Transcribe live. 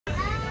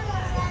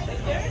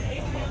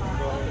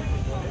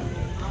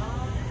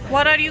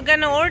What are you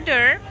gonna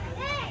order?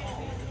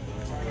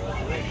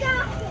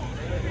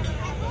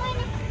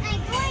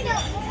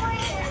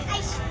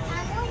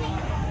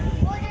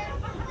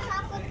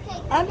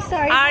 I'm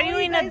sorry. Are you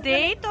in a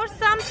date or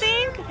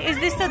something? Is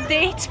this a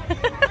date?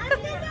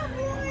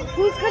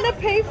 Who's gonna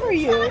pay for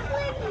you?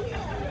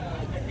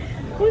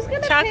 Who's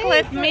gonna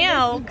Chocolate pay for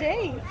milk. this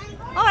date?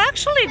 Oh,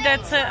 actually,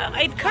 that's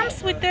it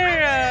comes with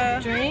their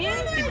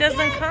Drinks? It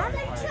doesn't come.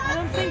 I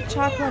don't think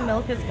chocolate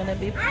milk is gonna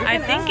be. I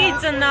think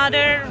it's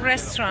another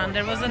restaurant.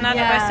 There was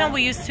another restaurant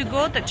we used to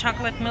go. The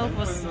chocolate milk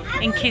was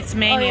in kids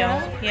menu.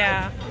 Oh,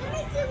 yeah.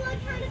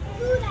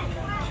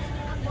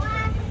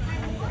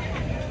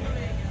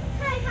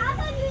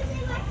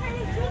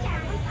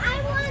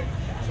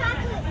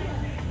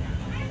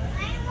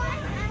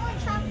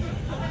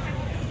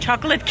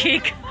 Chocolate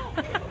cake.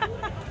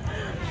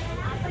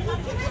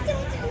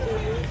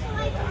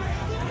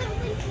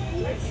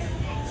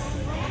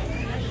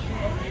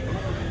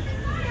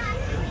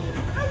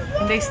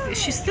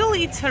 She still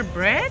eats her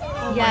bread?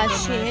 Oh yeah,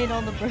 she ate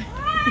all the bread.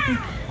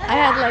 I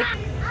had like...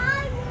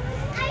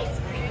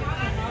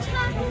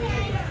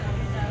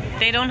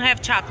 They don't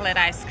have chocolate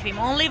ice cream,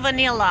 only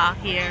vanilla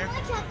here.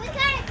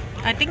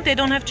 I think they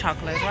don't have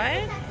chocolate,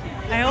 right?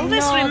 I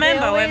always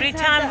remember every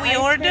time we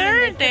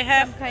order, they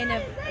have some kind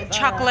of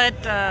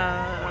chocolate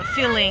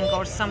filling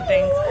or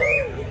something.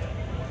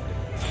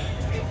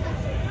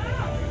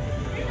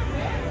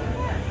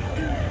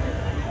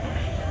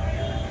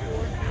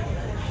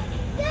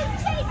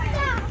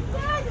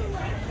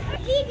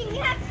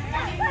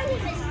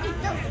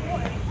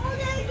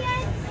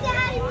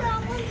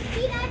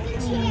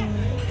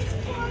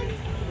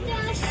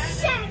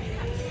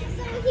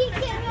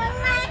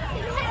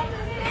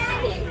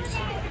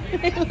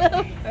 I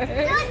love her.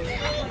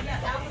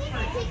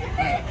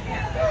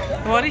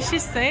 What is she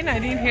saying? I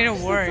didn't hear a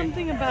word.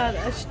 Something about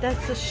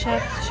that's a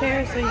chef's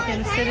chair, so you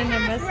can sit in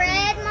and rest.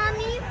 Bread,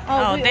 mommy.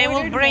 Oh, they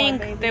will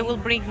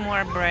bring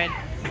more bread.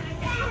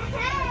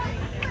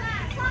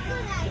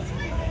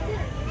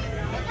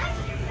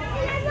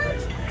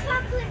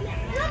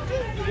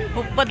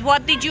 But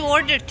what did you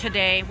order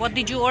today? What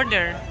did you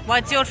order?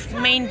 What's your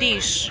main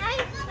dish?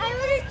 I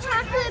ordered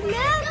chocolate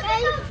milk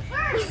and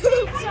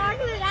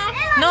chocolate ice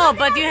cream. No,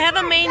 but you have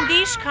a main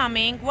dish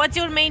coming. What's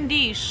your main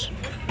dish?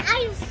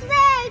 I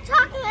said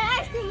chocolate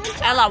ice cream and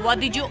chocolate. Ella, what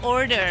did you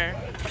order?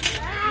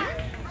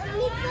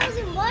 Meatballs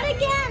and what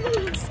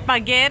again?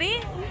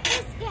 Spaghetti?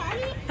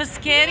 Spaghetti.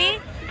 Pescetti?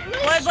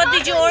 What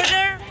did you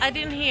order? I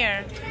didn't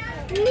hear.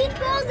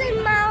 Meatballs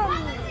and mommy.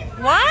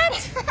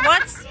 What?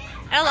 What's...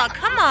 Ella,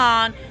 come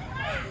on.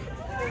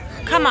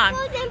 Come on.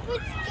 Meatballs and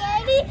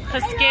pescetti.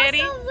 Pescetti?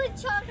 And also with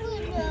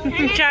chocolate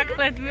milk.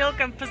 Chocolate milk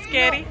and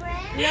pescetti.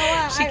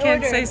 She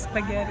can't say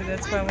spaghetti,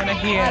 that's why I want to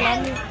hear.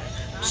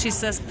 She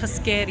says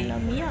pescetti.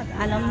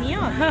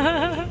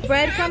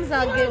 Breadcrumbs,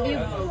 I'll give you.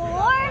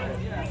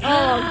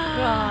 Oh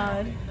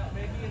God.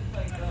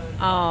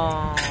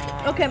 Oh.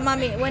 Okay,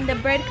 mommy. When the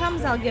bread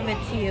comes, I'll give it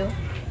to you.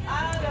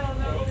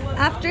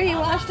 After he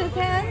washed his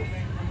hands.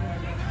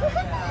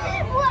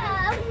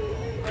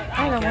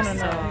 I don't want to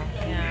know.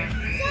 Yeah.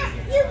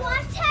 You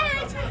washed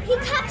hands. He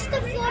touched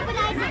the floor, but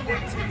I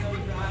didn't.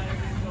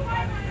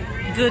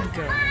 Good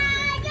girl.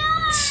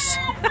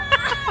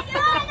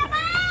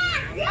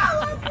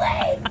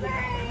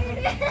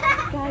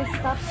 Guys,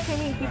 stop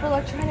screaming. People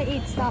are trying to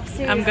eat. Stop,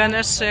 seriously. I'm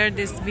gonna share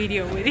this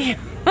video with you.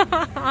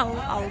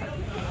 I'll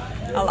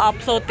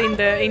upload in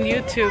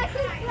YouTube.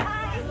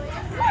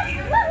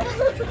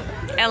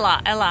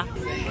 Ella.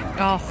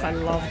 Oh, I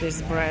love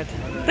this bread.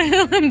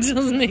 I'm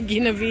just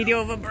making a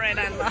video of a bread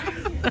I love.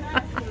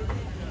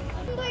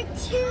 Number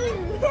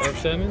 2.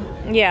 Salmon?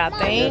 Yeah,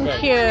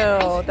 thank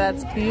you.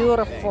 That's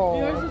beautiful.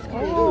 Yours is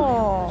cool.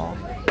 Oh,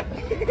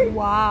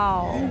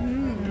 wow.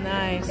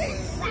 Nice.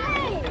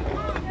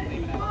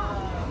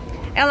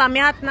 Ella,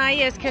 miat na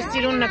yes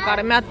kesirun na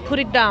kare. Miat put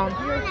it down.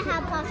 I'm gonna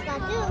have pasta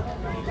too.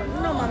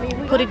 No, mommy.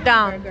 We Put it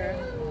down.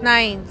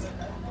 Nine.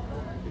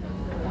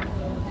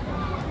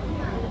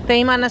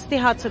 Teima nasti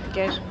hatsat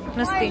ker. I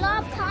Nasti.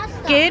 love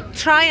pasta. Get,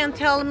 try and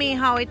tell me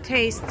how it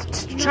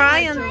tastes. Try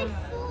and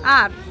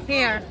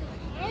here.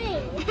 Hey.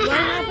 What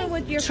happened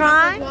with your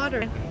Try. cup of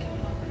water?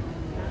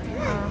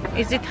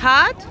 Is it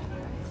hot?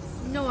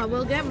 No, I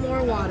will get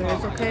more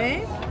waters,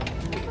 okay?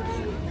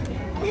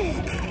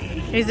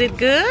 Is it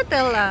good,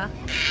 Ella?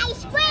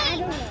 Ice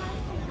cream.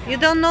 You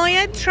don't know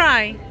yet?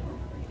 Try.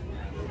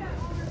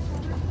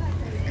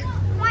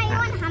 Why you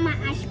want Hama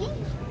ice cream?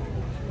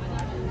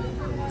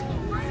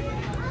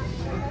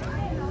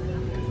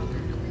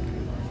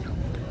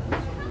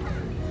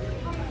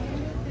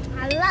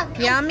 I love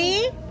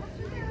Yummy?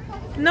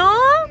 No?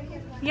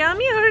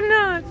 Yummy or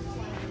not?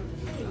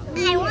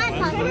 I want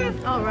pasta.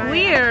 All right.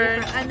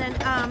 Weird. And then,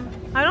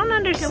 I don't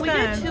can we get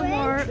understand. 2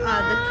 more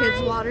the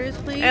kids' waters,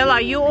 please? Ella,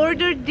 you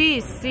ordered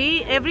this.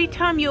 See? Every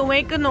time you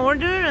make an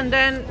order and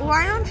then...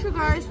 Why don't you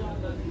guys?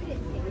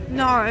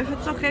 No, if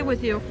it's okay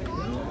with you.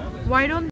 Why don't